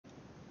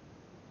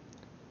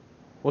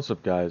What's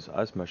up guys,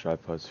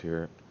 iPuds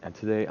here, and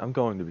today I'm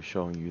going to be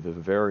showing you the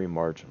very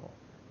marginal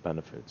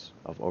benefits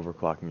of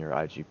overclocking your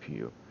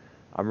iGPU.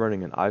 I'm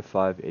running an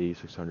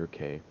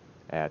i5-8600K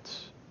at,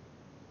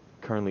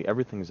 currently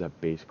everything is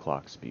at base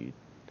clock speed.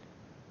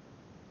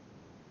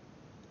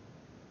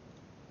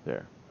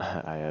 There,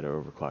 I had an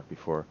overclock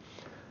before.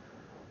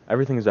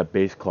 Everything is at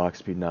base clock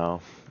speed now.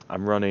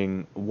 I'm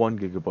running 1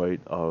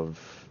 gigabyte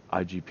of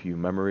iGPU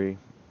memory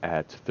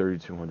at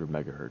 3200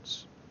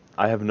 megahertz.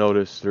 I have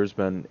noticed there's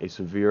been a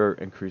severe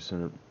increase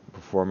in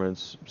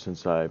performance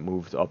since I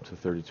moved up to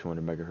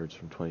 3200 megahertz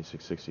from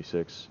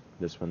 2666.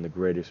 This has been the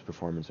greatest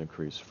performance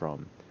increase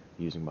from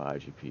using my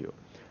iGPU.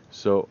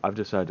 So I've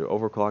decided to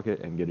overclock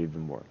it and get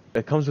even more.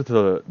 It comes with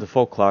a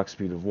default clock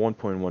speed of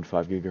 1.15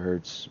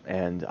 gigahertz,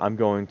 and I'm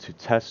going to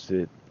test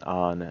it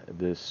on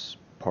this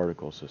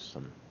particle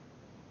system.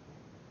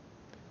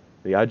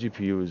 The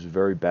iGPU is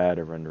very bad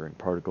at rendering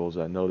particles.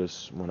 I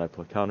notice when I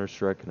play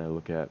Counter-Strike and I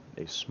look at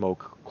a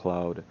smoke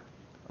cloud,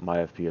 my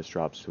FPS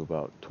drops to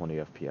about 20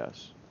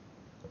 FPS.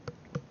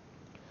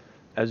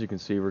 As you can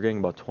see, we're getting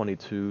about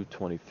 22,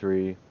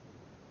 23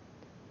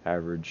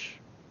 average.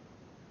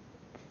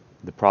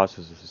 The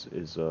process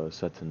is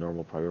set to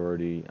normal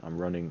priority. I'm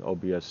running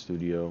OBS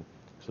Studio,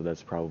 so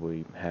that's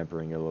probably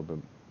hampering it a little bit.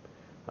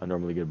 I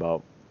normally get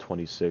about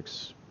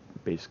 26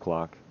 base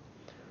clock.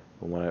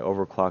 But when I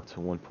overclock to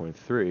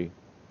 1.3,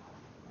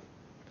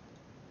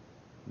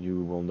 you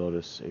will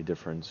notice a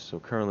difference. So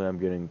currently I'm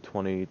getting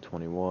 20,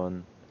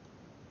 21.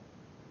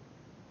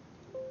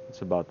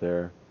 It's about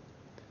there.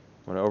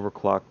 When I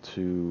overclock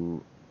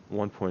to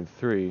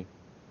 1.3,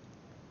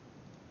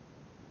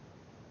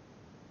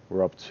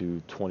 we're up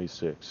to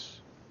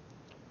 26.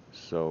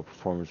 So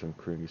performance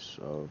increase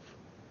of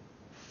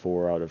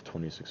 4 out of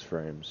 26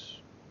 frames.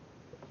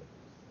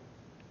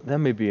 That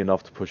may be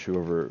enough to push you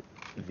over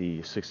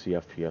the 60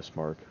 FPS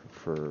mark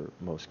for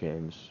most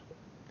games,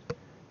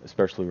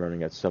 especially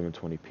running at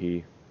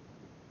 720p.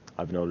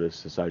 I've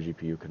noticed this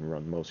iGPU can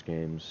run most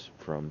games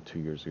from 2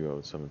 years ago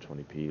at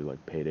 720p,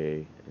 like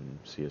Payday and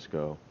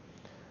CSGO,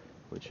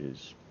 which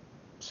is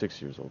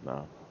 6 years old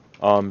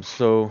now.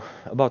 So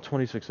about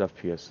 26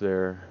 FPS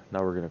there.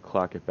 Now we're going to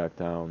clock it back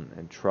down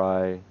and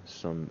try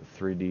some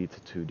 3D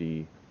to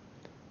 2D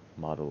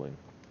modeling.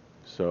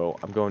 So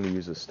I'm going to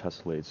use this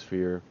tessellate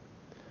sphere.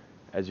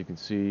 As you can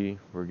see,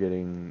 we're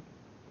getting,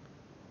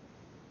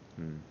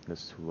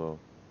 that's too low.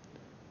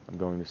 I'm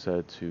going to set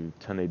it to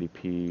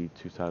 1080p,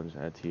 2x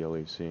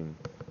anti-aliasing.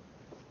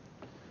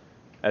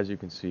 As you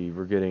can see,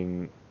 we're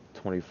getting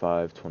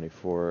 25,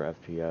 24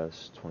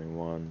 FPS,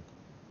 21.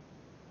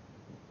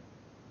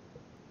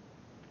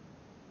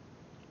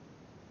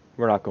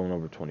 We're not going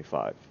over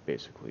 25,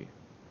 basically.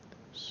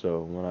 So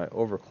when I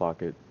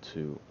overclock it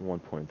to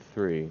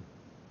 1.3,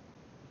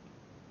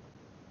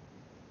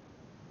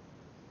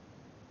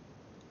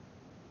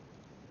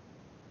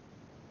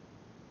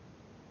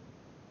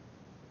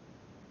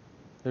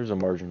 there's a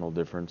marginal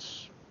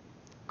difference.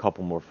 A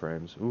couple more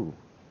frames. Ooh,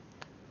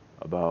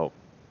 about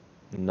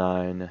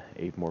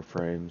 8 more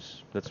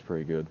frames. That's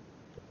pretty good.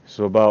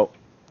 So about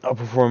a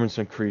performance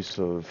increase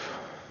of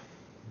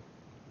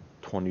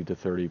 20 to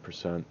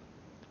 30%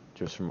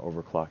 just from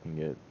overclocking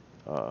it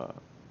a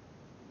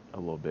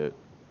little bit.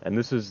 And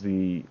this is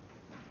the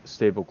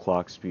stable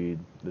clock speed.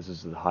 This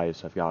is the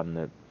highest I've gotten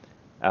it.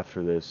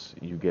 After this,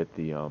 you get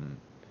the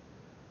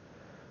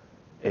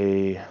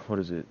what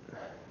is it?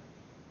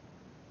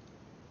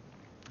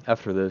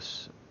 After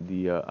this,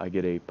 I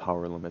get a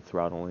power limit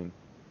throttling.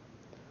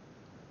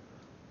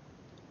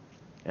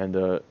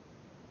 And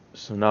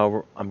so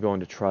now I'm going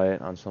to try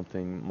it on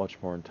something much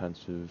more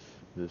intensive,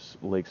 this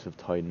Lakes of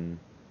Titan,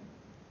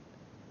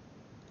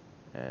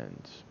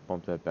 and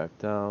bump that back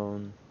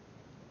down.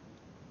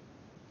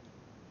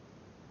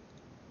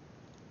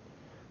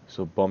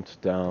 So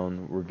bumped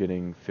down, we're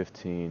getting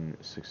 15,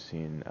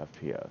 16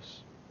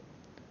 FPS.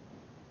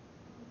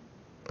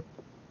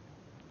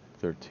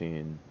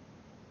 13.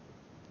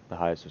 The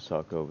highest we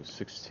saw go was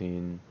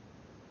 16,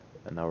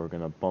 and now we're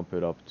going to bump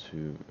it up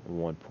to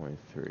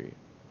 1.3.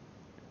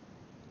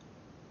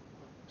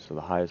 So the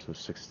highest was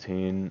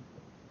 16.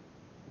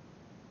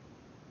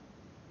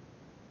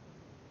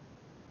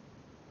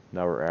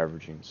 Now we're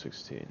averaging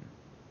 16,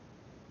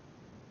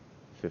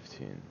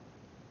 15.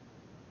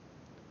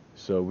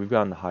 So we've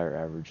gotten a higher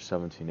average,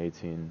 17,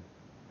 18.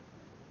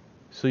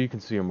 So you can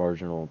see a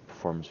marginal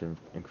performance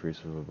increase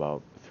of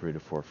about 3 to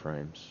 4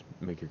 frames.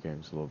 Make your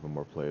games a little bit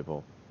more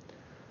playable.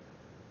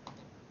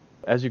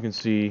 As you can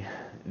see,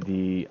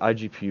 the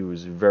iGPU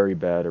is very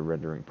bad at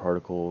rendering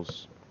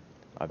particles.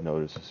 I've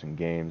noticed this in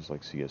games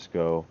like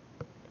CSGO.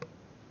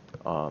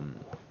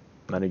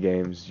 Many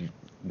games,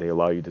 they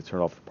allow you to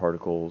turn off the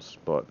particles,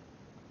 but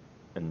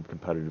in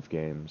competitive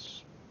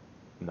games,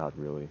 not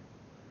really,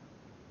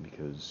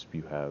 because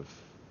you have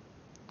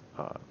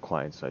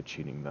client-side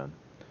cheating then.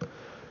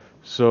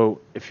 So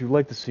if you'd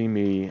like to see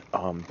me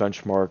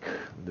benchmark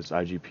this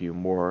iGPU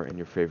more in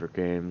your favorite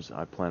games,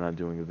 I plan on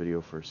doing a video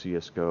for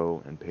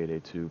CSGO and Payday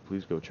 2.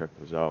 Please go check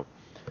those out.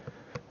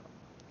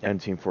 And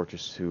Team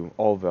Fortress 2,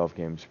 all Valve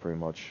games pretty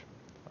much.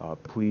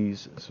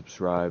 Please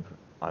subscribe.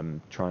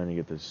 I'm trying to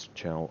get this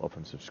channel up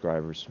in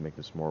subscribers to make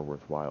this more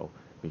worthwhile,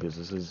 because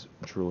this is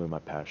truly my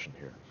passion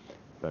here,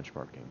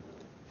 benchmarking.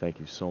 Thank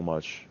you so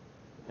much,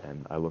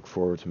 and I look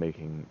forward to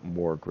making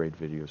more great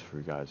videos for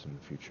you guys in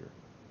the future.